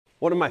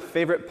One of my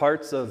favorite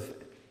parts of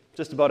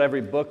just about every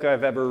book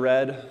I've ever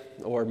read,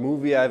 or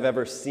movie I've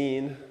ever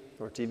seen,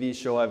 or TV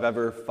show I've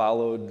ever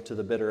followed to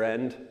the bitter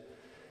end,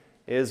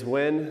 is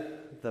when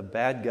the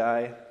bad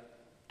guy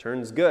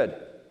turns good.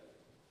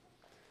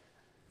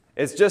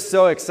 It's just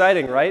so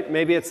exciting, right?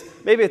 Maybe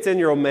it's in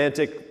your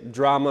romantic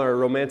drama or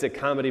romantic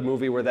comedy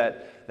movie where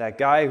that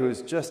guy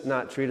who's just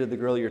not treated the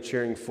girl you're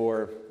cheering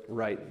for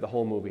right the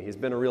whole movie. He's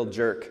been a real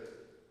jerk.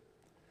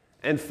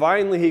 And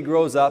finally he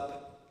grows up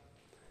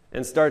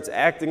and starts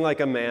acting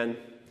like a man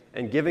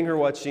and giving her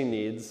what she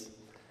needs,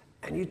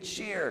 and you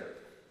cheer.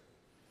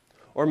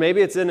 Or maybe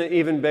it's in an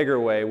even bigger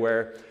way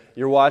where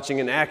you're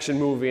watching an action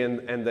movie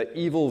and the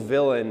evil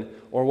villain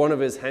or one of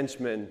his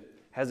henchmen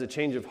has a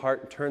change of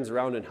heart and turns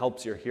around and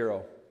helps your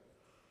hero.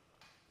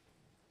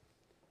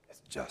 It's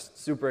just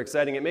super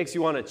exciting. It makes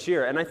you want to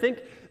cheer. And I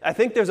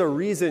think there's a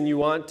reason you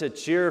want to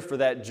cheer for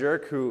that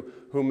jerk who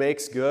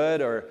makes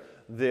good, or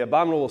the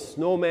abominable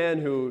snowman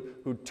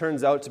who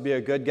turns out to be a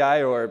good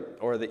guy,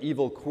 or the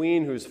evil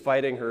queen who's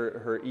fighting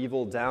her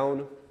evil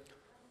down,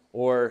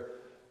 or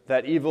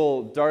that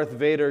evil Darth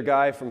Vader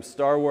guy from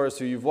Star Wars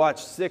who you've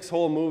watched 6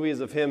 whole movies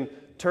of him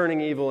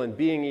turning evil and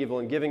being evil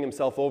and giving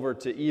himself over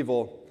to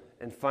evil,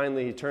 and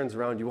finally he turns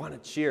around. You want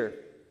to cheer.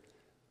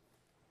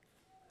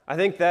 I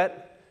think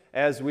that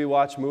as we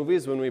watch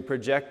movies, when we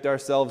project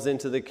ourselves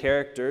into the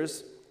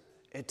characters,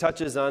 it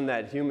touches on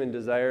that human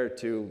desire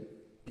to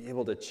be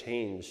able to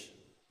change.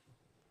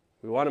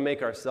 We want to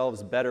make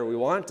ourselves better. We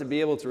want to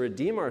be able to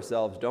redeem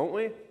ourselves, don't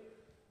we?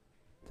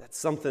 That's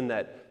something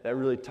that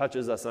really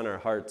touches us on our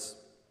hearts.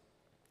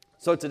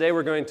 So today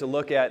we're going to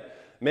look at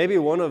maybe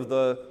one of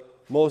the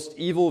most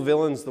evil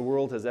villains the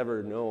world has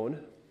ever known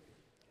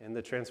and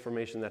the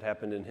transformation that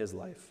happened in his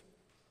life.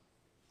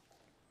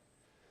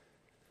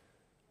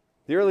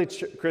 The early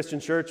Christian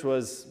church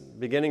was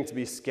beginning to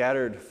be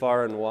scattered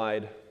far and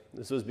wide.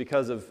 This was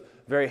because of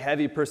very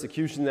heavy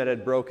persecution that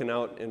had broken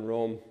out in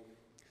Rome.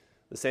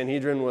 The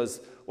Sanhedrin was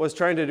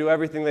trying to do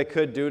everything they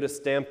could do to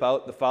stamp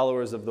out the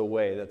followers of the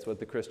way. That's what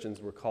the Christians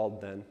were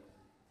called then.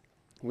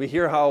 We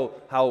hear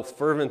how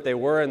fervent they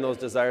were in those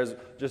desires.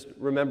 Just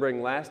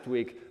remembering last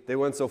week, they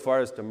went so far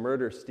as to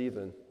murder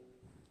Stephen.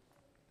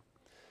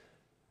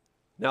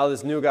 Now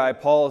this new guy,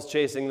 Paul, is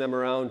chasing them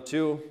around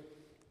too,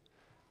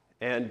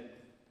 and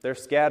they're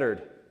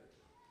scattered.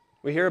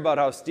 We hear about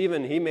how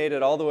Stephen, he made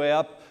it all the way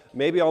up,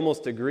 maybe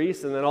almost to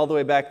Greece, and then all the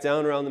way back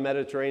down around the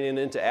Mediterranean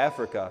into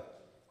Africa.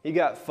 He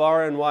got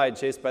far and wide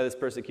chased by this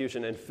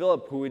persecution, and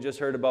Philip, who we just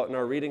heard about in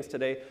our readings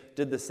today,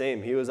 did the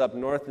same. He was up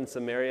north in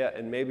Samaria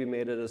and maybe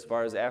made it as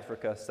far as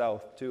Africa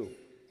south too.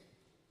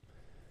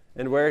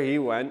 And where he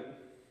went,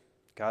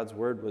 God's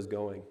word was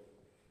going.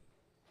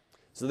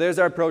 So there's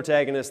our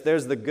protagonist,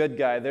 there's the good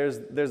guy, there's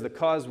the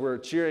cause we're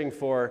cheering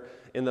for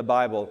in the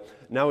Bible.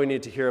 Now we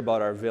need to hear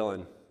about our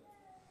villain.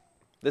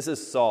 This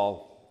is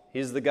Saul.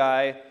 He's the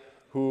guy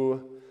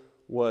who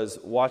was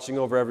watching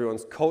over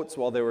everyone's coats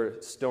while they were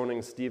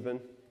stoning Stephen.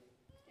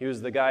 He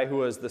was the guy who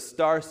was the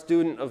star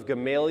student of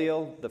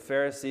Gamaliel, the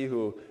Pharisee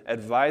who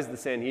advised the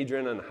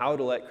Sanhedrin on how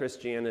to let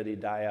Christianity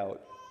die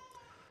out.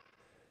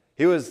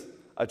 He was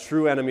a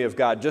true enemy of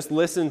God. Just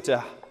listen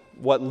to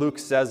what Luke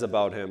says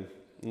about him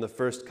in the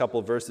first couple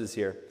verses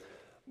here.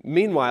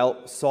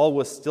 Meanwhile, Saul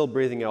was still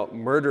breathing out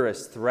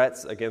murderous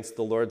threats against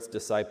the Lord's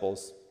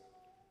disciples.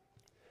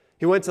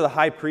 He went to the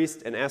high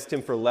priest and asked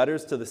him for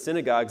letters to the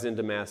synagogues in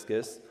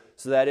Damascus,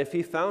 so that if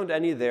he found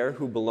any there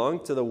who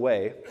belonged to the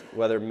way,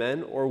 whether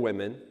men or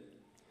women,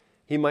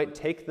 he might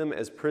take them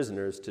as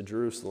prisoners to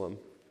Jerusalem.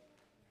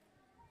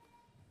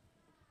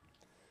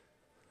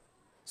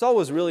 Saul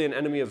was really an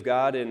enemy of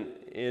God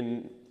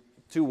in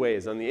 2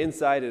 ways, on the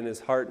inside in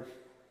his heart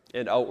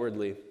and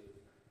outwardly.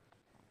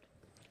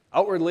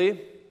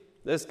 Outwardly,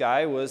 this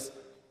guy was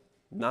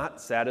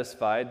not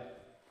satisfied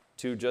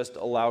to just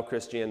allow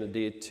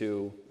Christianity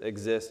to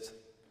exist.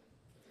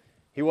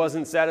 He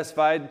wasn't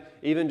satisfied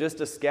even just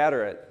to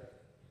scatter it.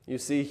 You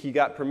see, he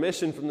got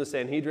permission from the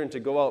Sanhedrin to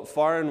go out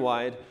far and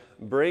wide,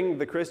 bring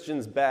the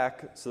Christians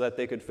back so that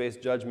they could face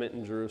judgment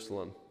in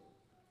Jerusalem.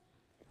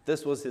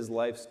 This was his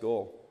life's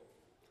goal.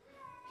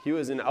 He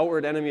was an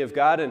outward enemy of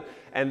God,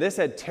 and this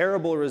had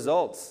terrible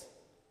results.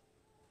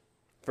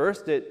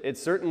 First, it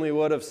certainly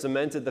would have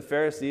cemented the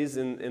Pharisees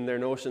in their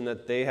notion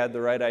that they had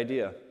the right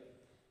idea.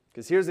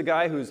 Because here's a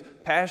guy who's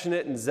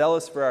passionate and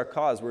zealous for our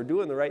cause. We're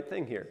doing the right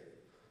thing here.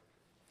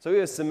 So he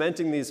was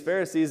cementing these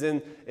Pharisees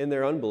in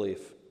their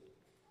unbelief.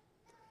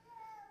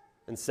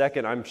 And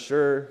second, I'm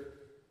sure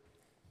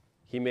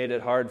he made it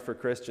hard for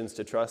Christians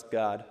to trust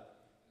God.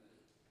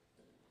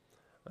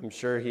 I'm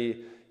sure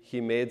he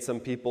made some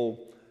people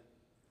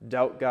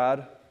doubt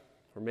God,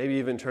 or maybe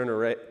even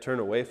turn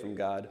away from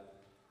God.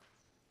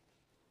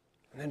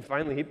 And then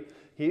finally,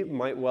 he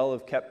might well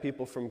have kept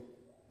people from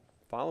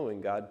following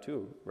God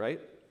too,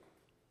 right?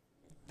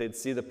 They'd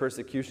see the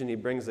persecution he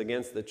brings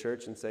against the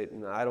church and say,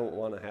 no, I don't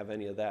want to have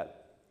any of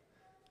that.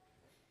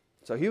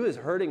 So he was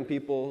hurting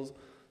people's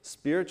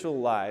spiritual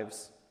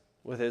lives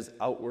with his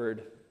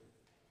outward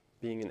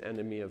being an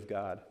enemy of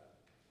God.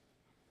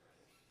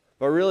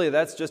 But really,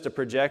 that's just a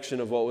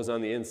projection of what was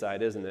on the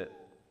inside, isn't it?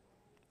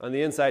 On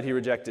the inside, he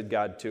rejected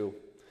God too.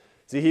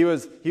 See, he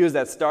was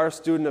that star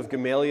student of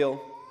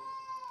Gamaliel.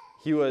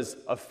 He was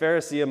a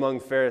Pharisee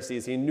among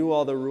Pharisees. He knew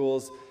all the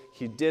rules.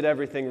 He did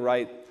everything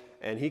right,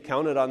 and he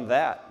counted on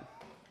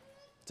that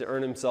to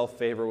earn himself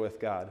favor with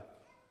God.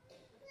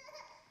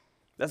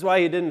 That's why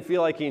he didn't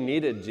feel like he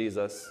needed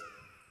Jesus.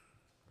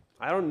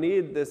 I don't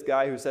need this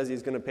guy who says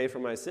he's going to pay for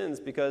my sins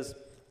because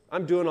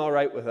I'm doing all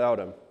right without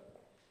him.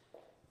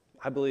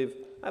 I believe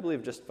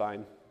just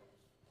fine.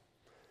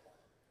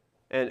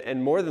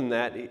 And more than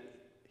that,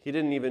 he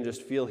didn't even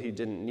just feel he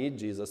didn't need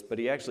Jesus, but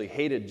he actually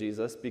hated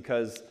Jesus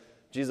because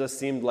Jesus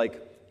seemed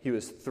like he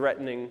was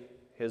threatening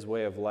his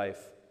way of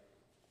life.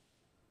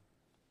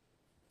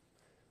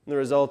 And the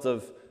result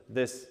of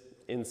this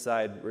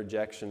inside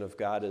rejection of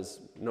God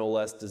is no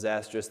less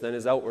disastrous than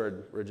his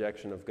outward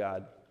rejection of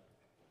God.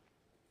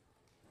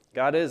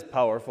 God is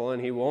powerful,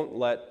 and he won't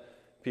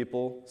let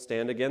people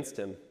stand against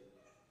him.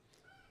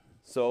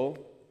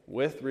 So,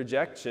 with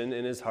rejection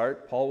in his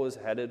heart, Paul was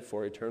headed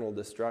for eternal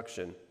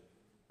destruction.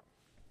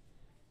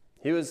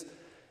 He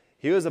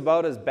was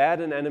about as bad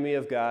an enemy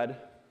of God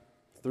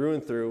through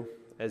and through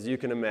as you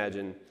can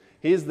imagine.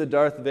 He's the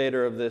Darth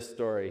Vader of this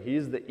story.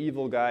 He's the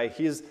evil guy.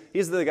 He's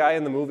the guy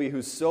in the movie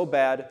who's so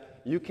bad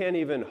you can't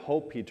even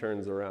hope he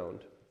turns around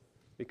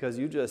because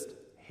you just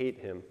hate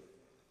him.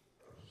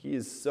 He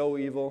is so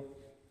evil.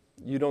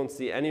 You don't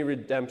see any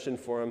redemption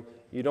for him.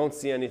 You don't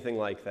see anything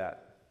like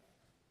that.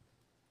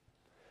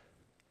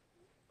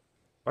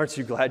 Aren't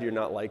you glad you're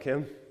not like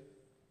him?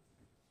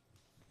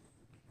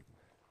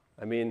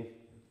 I mean,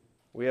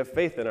 we have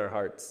faith in our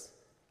hearts.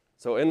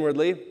 So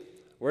inwardly,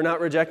 we're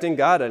not rejecting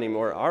God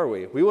anymore, are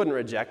we? We wouldn't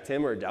reject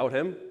him or doubt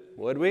him,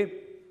 would we?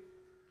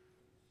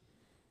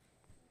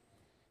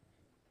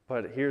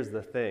 But here's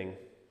the thing.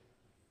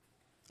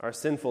 Our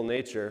sinful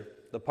nature,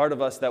 the part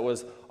of us that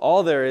was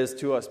all there is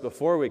to us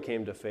before we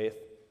came to faith,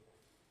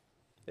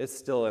 it's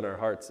still in our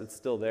hearts. It's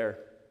still there.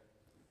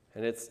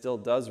 And it still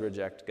does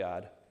reject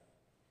God.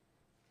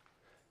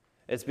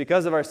 It's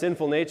because of our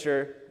sinful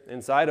nature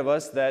inside of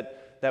us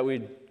that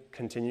we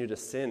continue to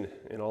sin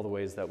in all the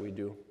ways that we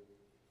do.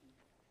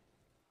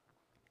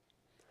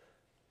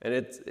 And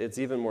it's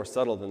even more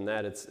subtle than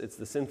that. It's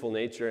the sinful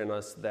nature in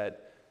us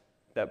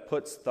that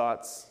puts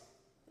thoughts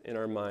in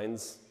our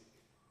minds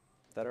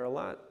that are a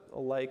lot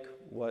alike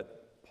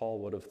what Paul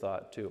would have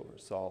thought too, or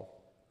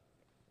Saul.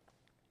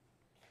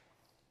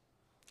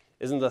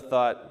 Isn't the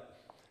thought,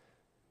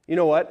 you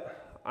know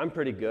what, I'm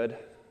pretty good.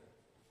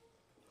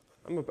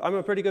 I'm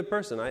a pretty good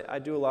person. I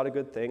do a lot of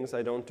good things.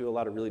 I don't do a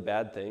lot of really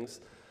bad things.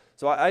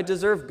 So I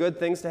deserve good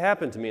things to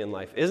happen to me in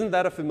life. Isn't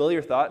that a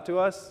familiar thought to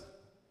us?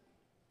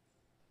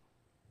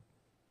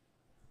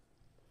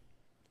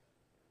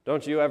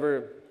 Don't you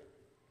ever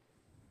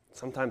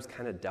sometimes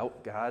kind of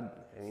doubt God?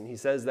 I mean, he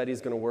says that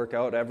he's going to work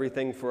out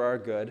everything for our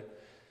good.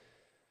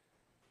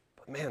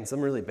 But man,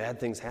 some really bad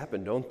things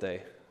happen, don't they?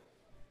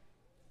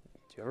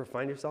 Do you ever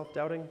find yourself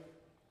doubting?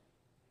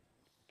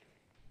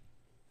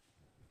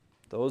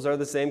 Those are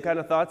the same kind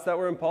of thoughts that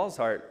were in Paul's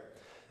heart.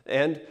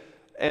 And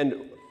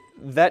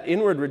that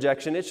inward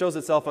rejection, it shows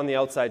itself on the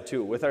outside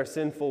too, with our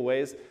sinful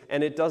ways,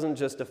 and it doesn't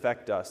just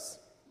affect us.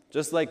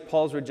 Just like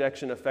Paul's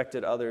rejection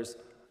affected others,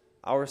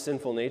 our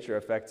sinful nature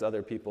affects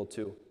other people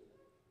too.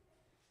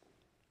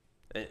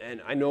 And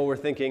I know we're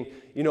thinking,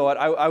 you know what,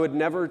 I would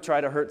never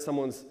try to hurt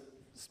someone's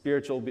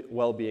spiritual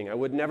well-being. I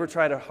would never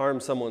try to harm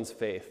someone's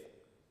faith.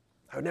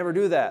 I would never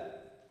do that.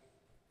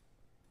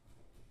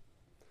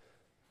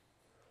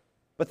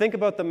 But think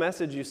about the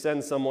message you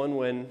send someone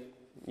when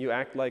you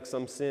act like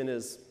some sin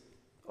is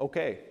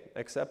okay,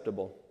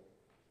 acceptable.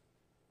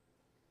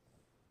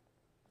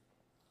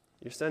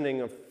 You're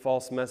sending a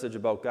false message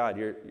about God.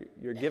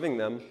 You're giving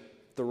them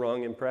the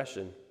wrong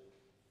impression.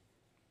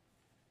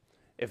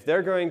 If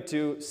they're going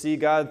to see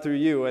God through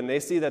you and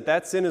they see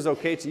that sin is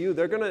okay to you,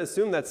 they're going to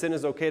assume that sin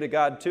is okay to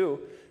God too,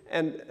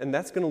 and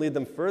that's going to lead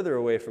them further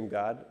away from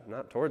God,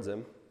 not towards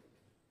him.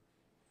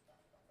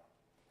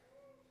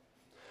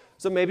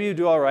 So maybe you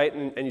do all right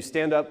and you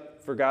stand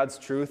up for God's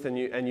truth and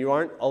you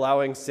aren't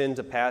allowing sin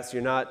to pass.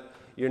 You're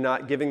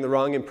not giving the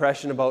wrong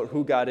impression about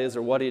who God is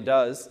or what he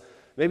does.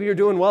 Maybe you're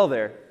doing well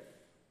there.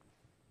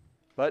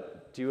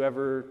 But do you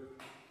ever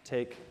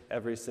take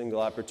every single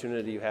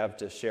opportunity you have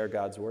to share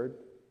God's word?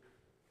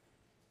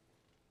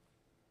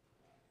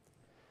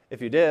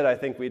 If you did, I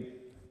think we'd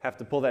have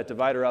to pull that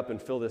divider up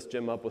and fill this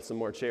gym up with some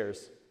more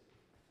chairs.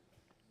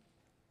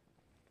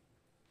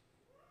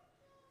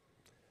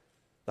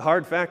 The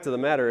hard fact of the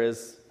matter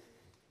is,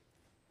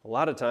 a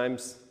lot of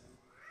times,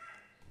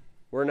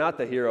 we're not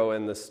the hero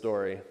in this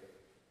story.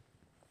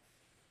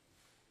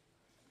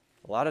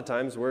 A lot of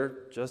times,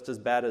 we're just as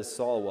bad as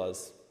Saul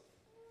was.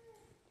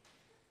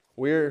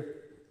 We're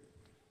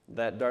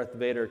that Darth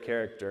Vader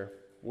character.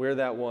 We're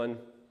that one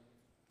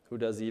who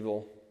does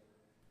evil.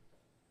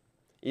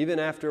 Even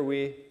after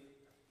we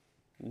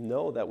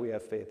know that we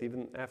have faith,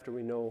 even after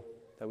we know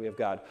that we have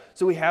God.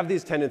 So we have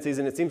these tendencies,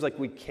 and it seems like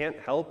we can't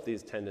help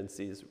these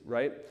tendencies,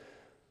 right?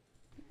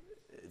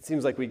 It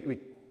seems like we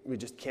we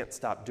just can't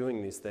stop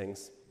doing these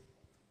things.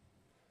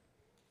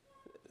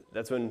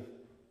 That's when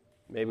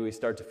maybe we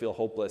start to feel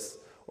hopeless,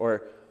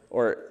 or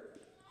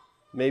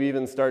maybe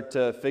even start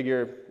to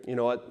figure, you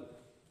know what,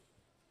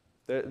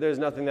 there's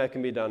nothing that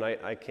can be done.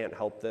 I can't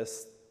help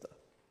this.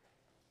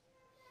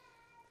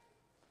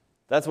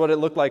 That's what it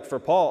looked like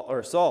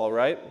for Saul,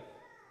 right?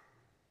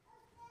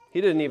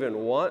 He didn't even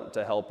want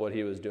to help what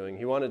he was doing.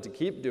 He wanted to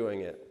keep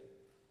doing it.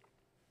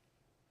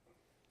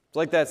 It's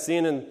like that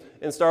scene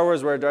in Star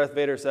Wars where Darth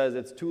Vader says,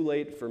 "It's too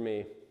late for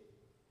me."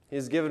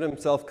 He's given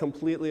himself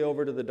completely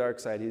over to the dark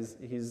side.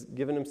 He's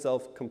given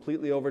himself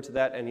completely over to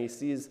that, and he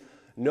sees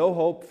no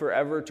hope for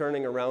ever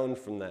turning around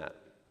from that.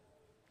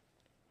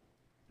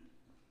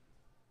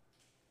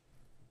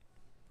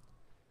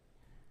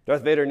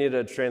 Darth Vader needed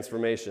a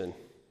transformation.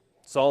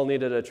 Saul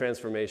needed a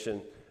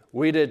transformation.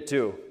 We did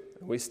too.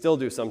 We still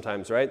do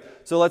sometimes, right?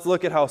 So let's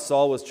look at how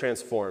Saul was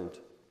transformed.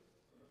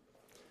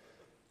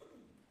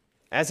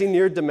 As he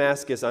neared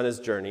Damascus on his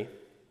journey,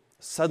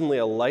 suddenly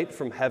a light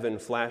from heaven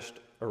flashed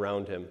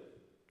around him.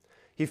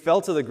 He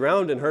fell to the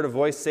ground and heard a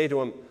voice say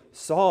to him,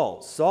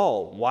 "Saul,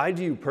 Saul, why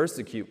do you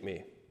persecute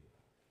me?"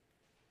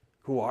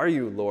 "Who are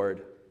you,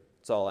 Lord?"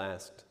 Saul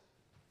asked.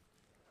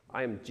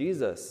 "I am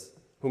Jesus,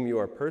 whom you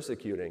are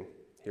persecuting,"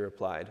 he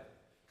replied.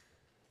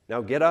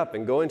 "Now get up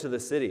and go into the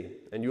city,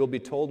 and you will be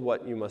told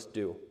what you must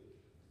do."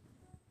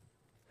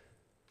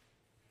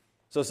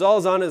 So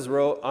Saul's on his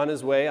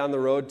way on the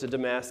road to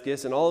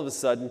Damascus, and all of a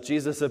sudden,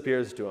 Jesus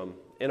appears to him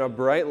in a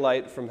bright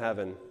light from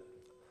heaven.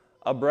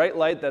 A bright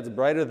light that's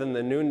brighter than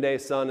the noonday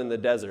sun in the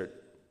desert.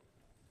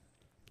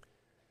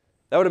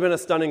 That would have been a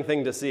stunning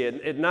thing to see.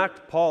 It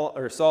knocked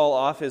Saul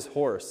off his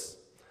horse.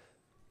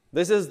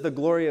 This is the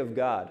glory of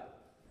God.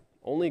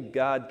 Only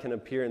God can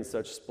appear in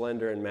such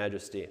splendor and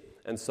majesty,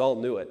 and Saul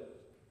knew it.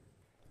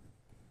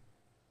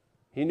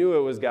 He knew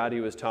it was God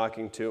he was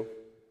talking to.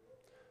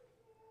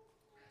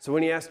 So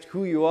when he asked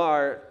who you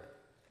are,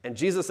 and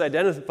Jesus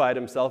identified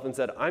himself and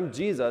said, "I'm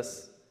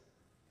Jesus,"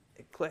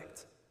 it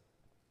clicked.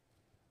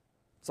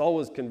 Saul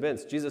was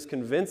convinced. Jesus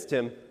convinced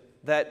him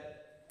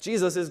that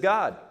Jesus is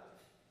God.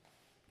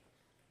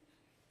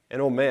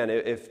 And oh man,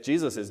 if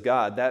Jesus is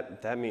God,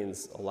 that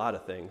means a lot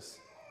of things.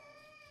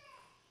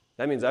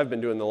 That means I've been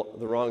doing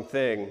the wrong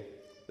thing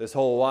this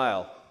whole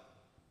while.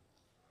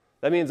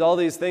 That means all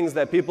these things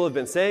that people have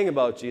been saying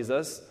about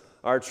Jesus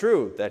are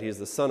true, that he's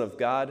the Son of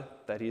God,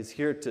 that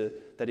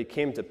that he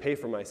came to pay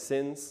for my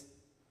sins,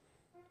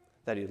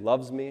 that he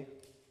loves me.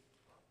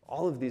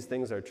 All of these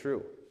things are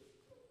true.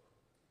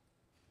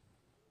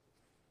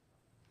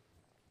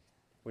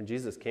 When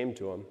Jesus came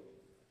to him,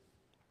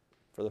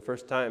 for the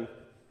first time,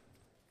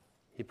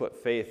 he put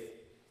faith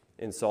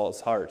in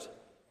Saul's heart.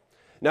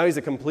 Now he's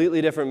a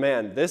completely different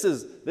man. This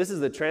is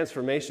the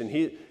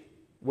transformation.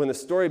 When the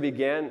story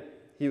began,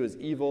 he was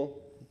evil,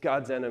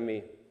 God's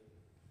enemy,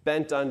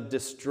 bent on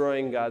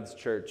destroying God's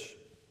church.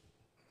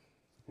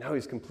 Now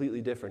he's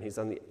completely different. He's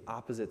on the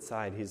opposite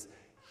side.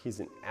 He's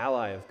an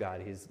ally of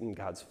God. He's in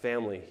God's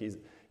family.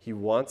 He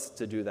wants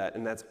to do that,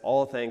 and that's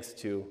all thanks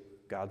to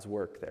God's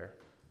work there,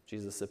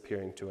 Jesus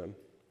appearing to him.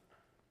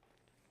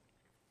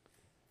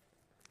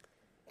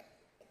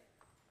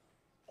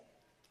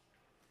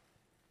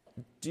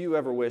 Do you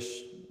ever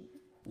wish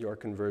your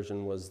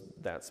conversion was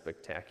that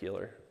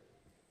spectacular?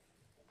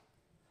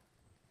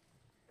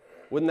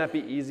 Wouldn't that be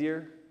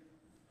easier?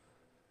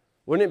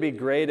 Wouldn't it be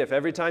great if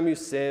every time you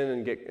sin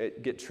and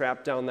get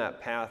trapped down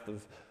that path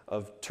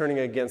of turning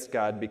against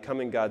God,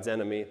 becoming God's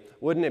enemy,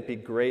 wouldn't it be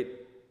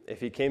great if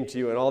he came to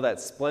you in all that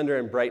splendor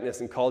and brightness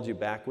and called you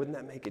back? Wouldn't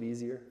that make it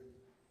easier?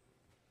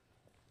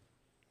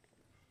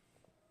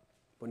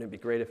 Wouldn't it be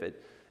great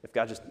if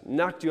God just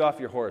knocked you off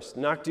your horse,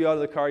 knocked you out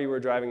of the car you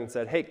were driving and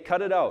said, "Hey,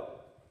 cut it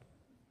out.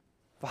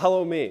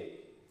 Follow me"?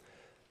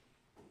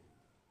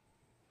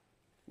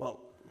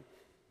 Well,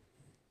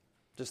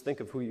 just think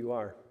of who you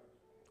are,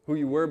 who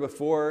you were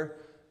before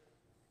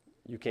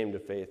you came to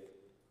faith.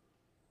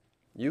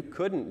 You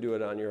couldn't do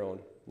it on your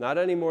own, not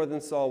any more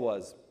than Saul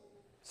was.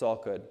 Saul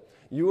could.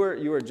 You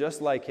were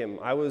just like him.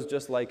 I was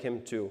just like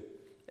him too.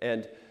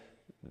 And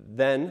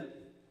then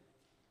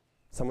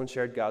someone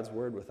shared God's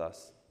word with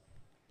us.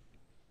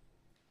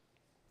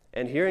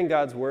 And hearing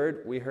God's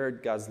word, we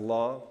heard God's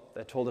law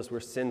that told us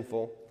we're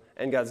sinful,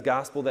 and God's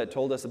gospel that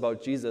told us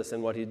about Jesus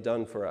and what he'd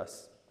done for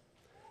us.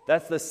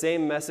 That's the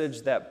same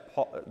message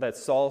that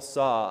Saul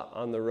saw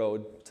on the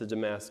road to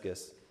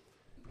Damascus.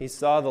 He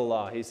saw the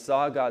law. He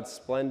saw God's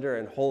splendor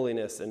and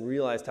holiness and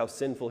realized how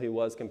sinful he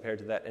was compared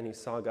to that, and he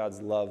saw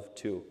God's love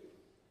too.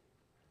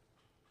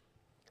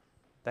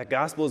 That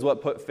gospel is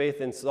what put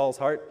faith in Saul's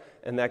heart,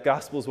 and that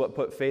gospel is what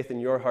put faith in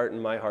your heart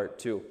and my heart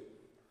too.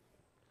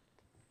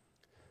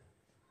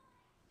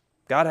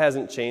 God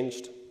hasn't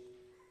changed.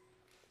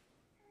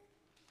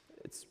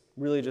 It's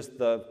really just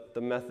the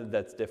method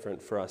that's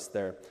different for us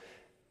there.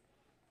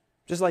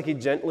 Just like he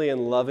gently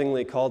and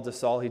lovingly called to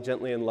Saul, he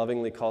gently and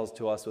lovingly calls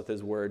to us with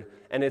his word.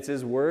 And it's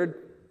his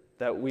word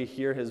that we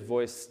hear his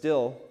voice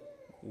still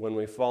when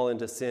we fall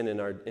into sin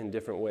in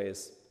different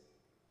ways.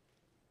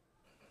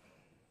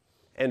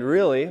 And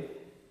really,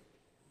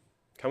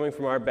 coming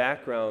from our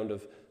background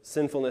of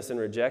sinfulness and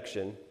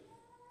rejection,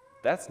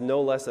 that's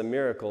no less a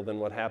miracle than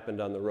what happened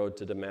on the road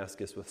to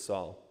Damascus with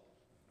Saul.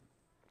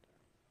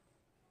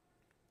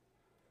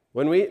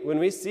 When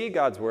we see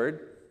God's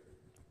word,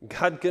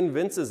 God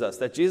convinces us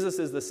that Jesus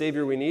is the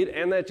Savior we need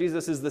and that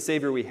Jesus is the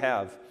Savior we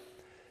have.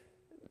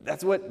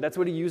 That's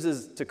what he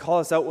uses to call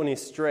us out when we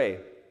stray.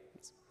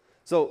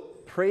 So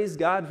praise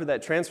God for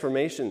that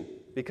transformation,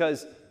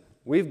 because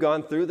we've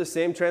gone through the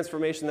same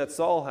transformation that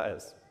Saul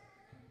has.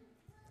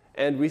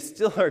 And we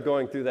still are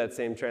going through that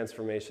same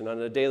transformation on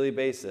a daily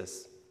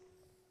basis.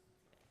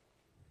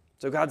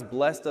 So God's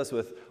blessed us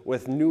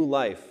with new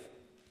life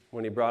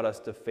when he brought us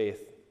to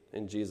faith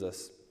in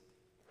Jesus.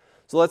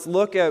 So let's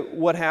look at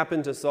what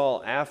happened to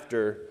Saul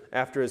after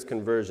his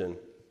conversion.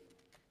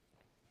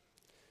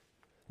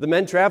 The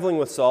men traveling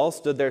with Saul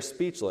stood there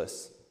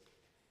speechless.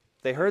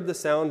 They heard the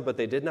sound, but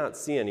they did not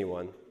see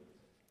anyone.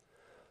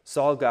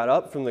 Saul got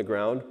up from the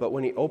ground, but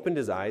when he opened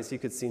his eyes, he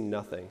could see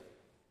nothing.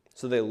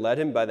 So they led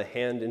him by the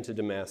hand into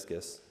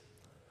Damascus.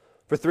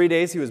 For 3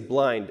 days he was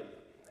blind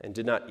and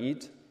did not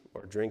eat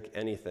or drink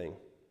anything.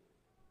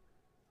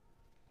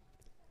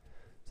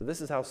 So this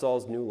is how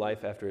Saul's new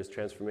life after his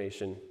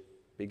transformation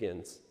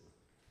begins.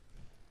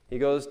 He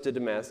goes to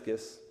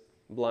Damascus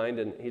blind,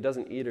 and he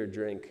doesn't eat or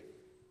drink.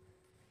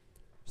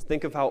 Just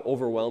think of how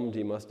overwhelmed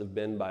he must have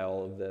been by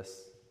all of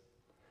this.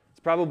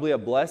 It's probably a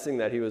blessing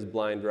that he was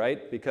blind,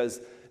 right?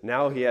 Because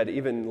now he had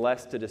even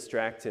less to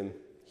distract him.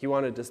 He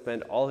wanted to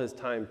spend all his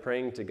time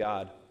praying to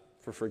God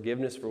for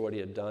forgiveness for what he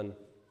had done,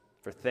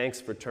 for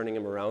thanks for turning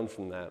him around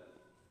from that.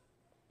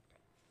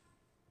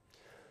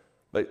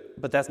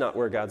 But that's not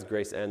where God's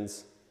grace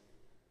ends.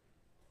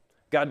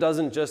 God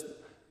doesn't just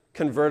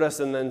convert us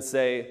and then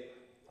say,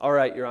 all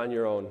right, you're on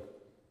your own.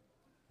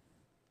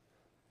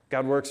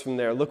 God works from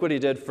there. Look what he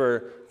did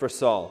for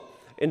Saul.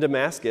 In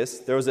Damascus,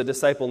 there was a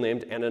disciple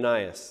named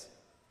Ananias.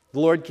 The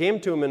Lord came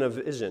to him in a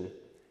vision.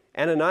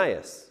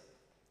 Ananias.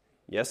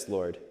 Yes,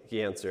 Lord,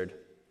 he answered.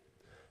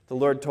 The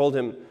Lord told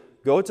him,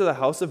 go to the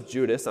house of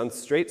Judas on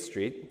Straight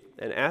Street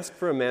and ask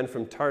for a man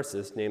from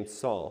Tarsus named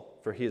Saul,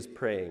 for he is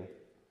praying.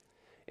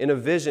 In a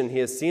vision, he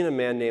has seen a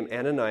man named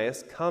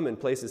Ananias come and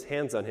place his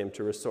hands on him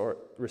to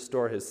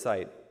restore his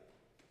sight.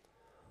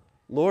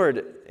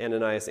 Lord,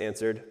 Ananias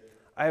answered,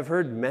 I have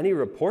heard many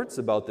reports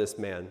about this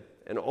man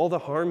and all the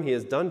harm he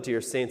has done to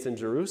your saints in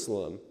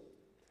Jerusalem.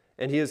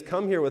 And he has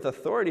come here with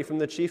authority from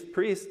the chief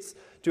priests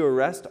to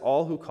arrest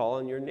all who call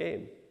on your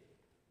name.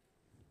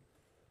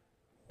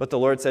 But the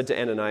Lord said to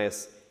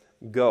Ananias,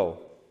 go.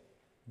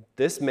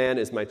 This man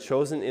is my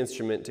chosen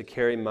instrument to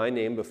carry my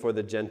name before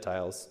the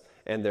Gentiles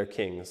and their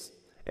kings,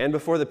 and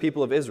before the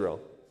people of Israel.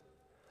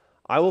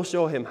 I will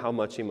show him how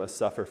much he must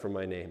suffer for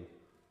my name.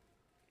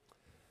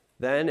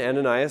 Then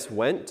Ananias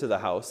went to the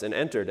house and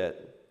entered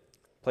it.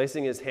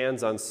 Placing his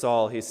hands on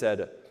Saul, he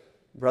said,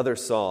 Brother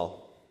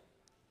Saul,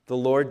 the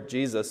Lord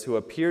Jesus, who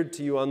appeared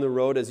to you on the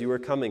road as you were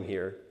coming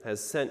here,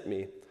 has sent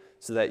me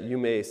so that you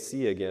may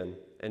see again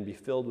and be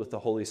filled with the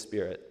Holy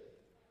Spirit.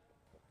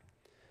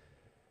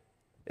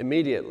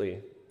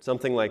 Immediately,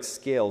 something like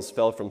scales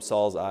fell from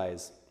Saul's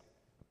eyes,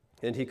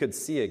 and he could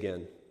see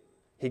again.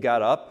 He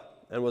got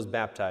up and was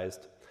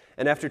baptized,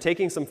 and after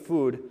taking some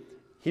food,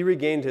 he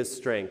regained his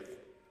strength.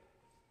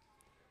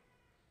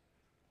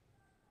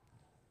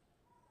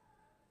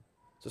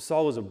 So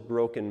Saul was a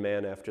broken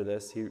man after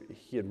this.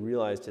 He had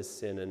realized his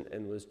sin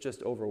and was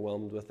just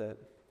overwhelmed with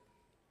it,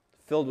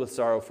 filled with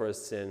sorrow for his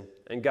sin.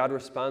 And God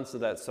responds to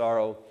that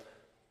sorrow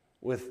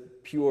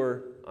with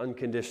pure,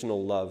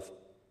 unconditional love.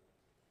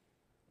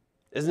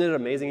 Isn't it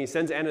amazing? He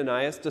sends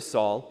Ananias to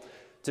Saul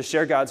to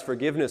share God's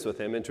forgiveness with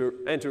him and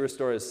to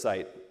restore his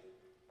sight.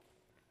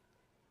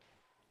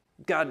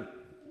 God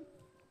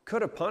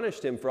could have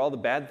punished him for all the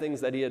bad things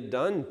that he had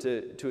done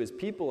to his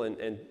people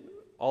and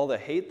all the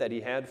hate that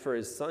he had for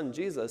his son,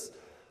 Jesus.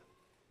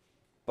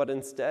 But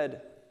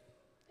instead,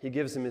 he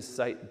gives him his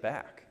sight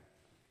back.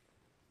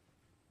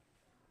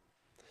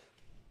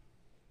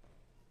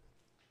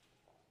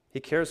 He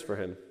cares for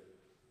him.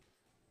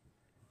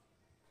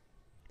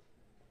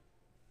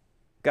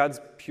 God's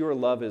pure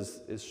love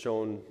is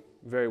shown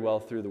very well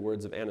through the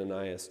words of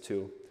Ananias,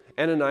 too.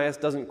 Ananias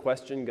doesn't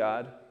question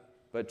God,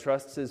 but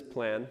trusts his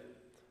plan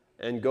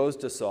and goes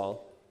to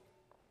Saul.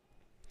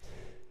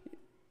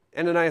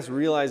 Ananias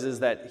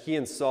realizes that he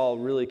and Saul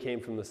really came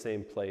from the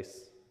same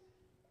place.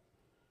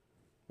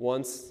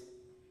 Once,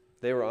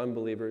 they were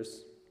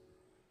unbelievers.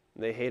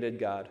 They hated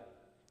God.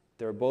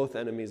 They were both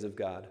enemies of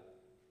God.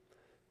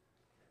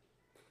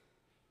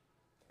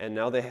 And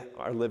now they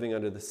are living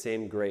under the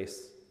same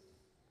grace,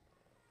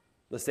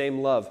 the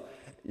same love.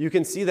 You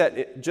can see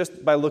that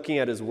just by looking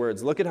at his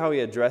words. Look at how he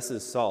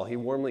addresses Saul. He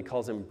warmly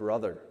calls him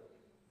brother.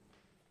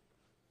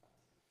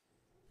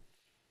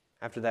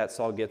 After that,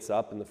 Saul gets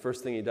up, and the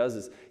first thing he does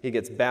is he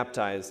gets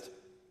baptized.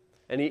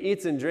 And he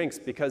eats and drinks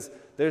because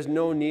there's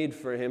no need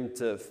for him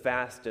to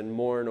fast and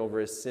mourn over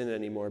his sin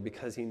anymore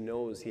because he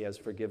knows he has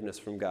forgiveness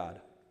from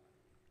God.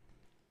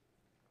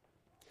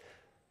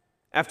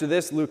 After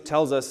this, Luke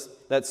tells us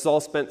that Saul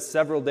spent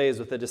several days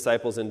with the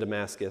disciples in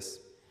Damascus.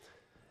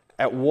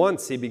 At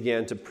once he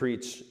began to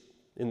preach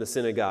in the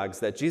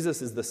synagogues that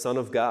Jesus is the Son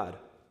of God.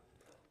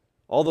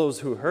 All those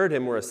who heard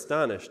him were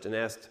astonished and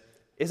asked,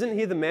 "Isn't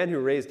he the man who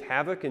raised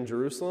havoc in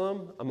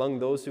Jerusalem among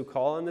those who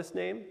call on this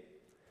name?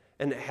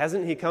 And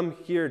hasn't he come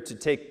here to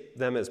take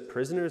them as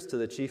prisoners to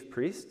the chief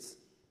priests?"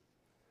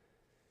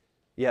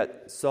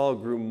 Yet Saul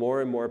grew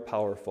more and more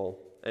powerful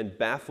and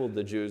baffled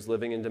the Jews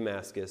living in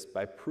Damascus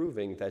by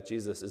proving that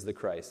Jesus is the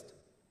Christ.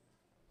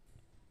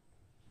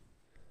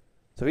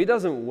 So he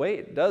doesn't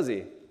wait, does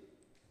he?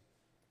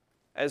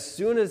 As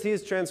soon as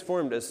he's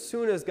transformed, as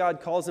soon as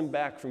God calls him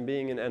back from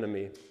being an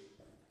enemy,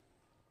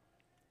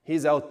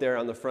 he's out there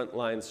on the front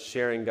lines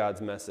sharing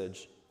God's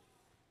message.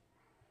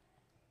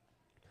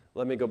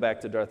 Let me go back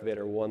to Darth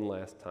Vader one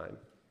last time.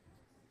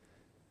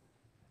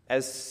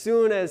 As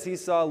soon as he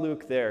saw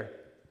Luke there,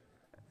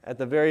 at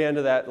the very end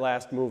of that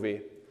last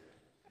movie,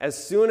 as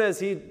soon as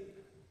he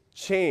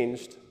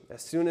changed,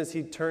 as soon as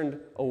he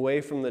turned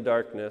away from the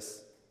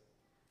darkness,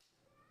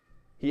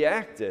 he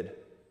acted.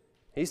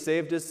 He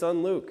saved his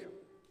son Luke.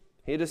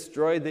 He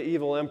destroyed the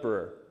evil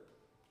emperor.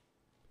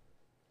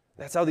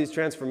 That's how these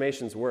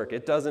transformations work.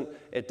 It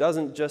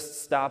doesn't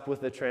just stop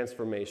with the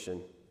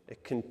transformation.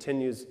 It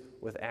continues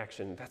with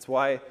action. That's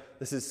why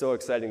this is so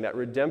exciting. That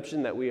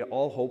redemption that we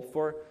all hope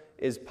for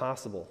is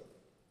possible.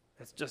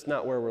 It's just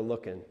not where we're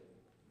looking.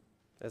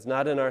 It's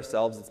not in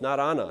ourselves. It's not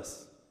on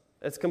us.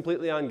 It's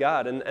completely on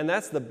God. And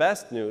that's the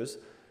best news,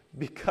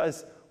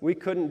 because we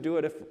couldn't do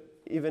it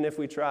even if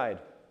we tried.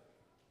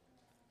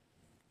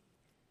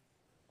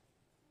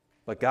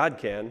 But God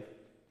can,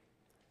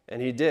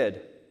 and he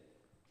did.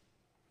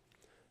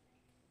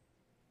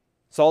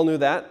 Saul knew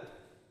that.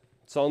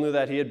 Saul knew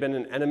that he had been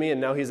an enemy, and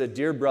now he's a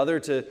dear brother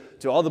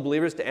to all the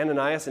believers, to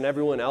Ananias and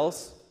everyone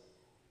else.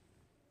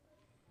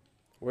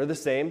 We're the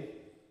same.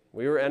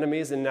 We were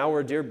enemies, and now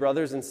we're dear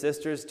brothers and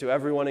sisters to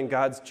everyone in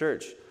God's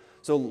church.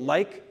 So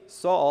like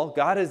Saul,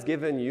 God has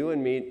given you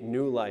and me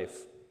new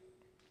life.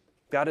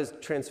 God has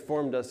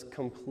transformed us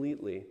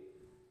completely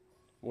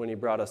when he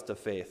brought us to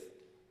faith.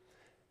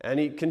 And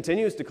he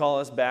continues to call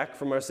us back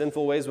from our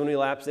sinful ways when we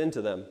lapse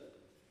into them.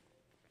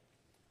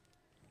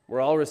 We're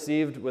all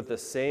received with the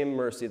same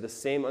mercy, the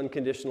same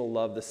unconditional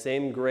love, the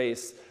same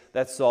grace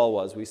that Saul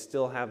was. We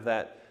still have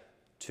that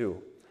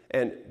too.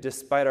 And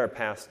despite our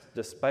past,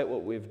 despite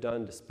what we've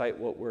done, despite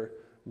what we're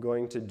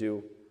going to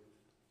do,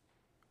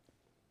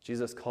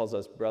 Jesus calls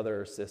us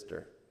brother or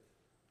sister.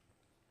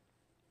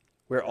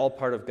 We're all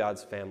part of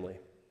God's family.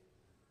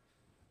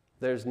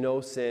 There's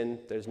no sin,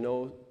 there's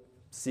no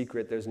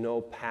secret, there's no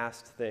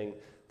past thing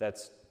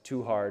that's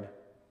too hard,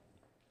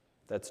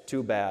 that's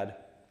too bad,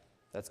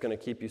 that's going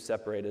to keep you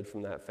separated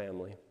from that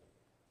family.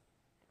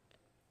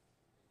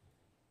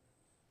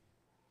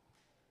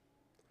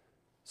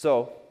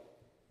 So,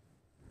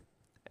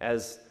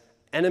 as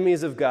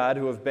enemies of God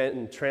who have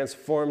been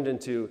transformed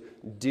into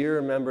dear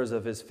members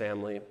of his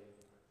family,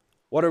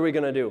 what are we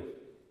going to do?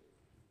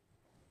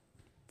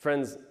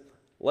 Friends,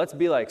 let's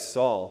be like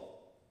Saul.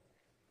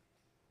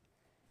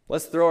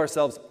 Let's throw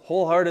ourselves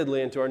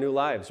wholeheartedly into our new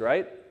lives,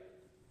 right?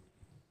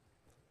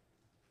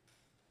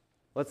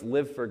 Let's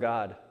live for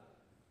God.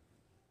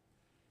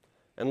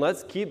 And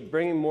let's keep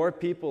bringing more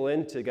people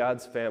into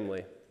God's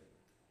family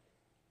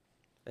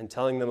and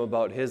telling them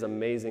about his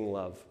amazing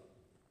love.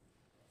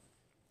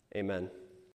 Amen.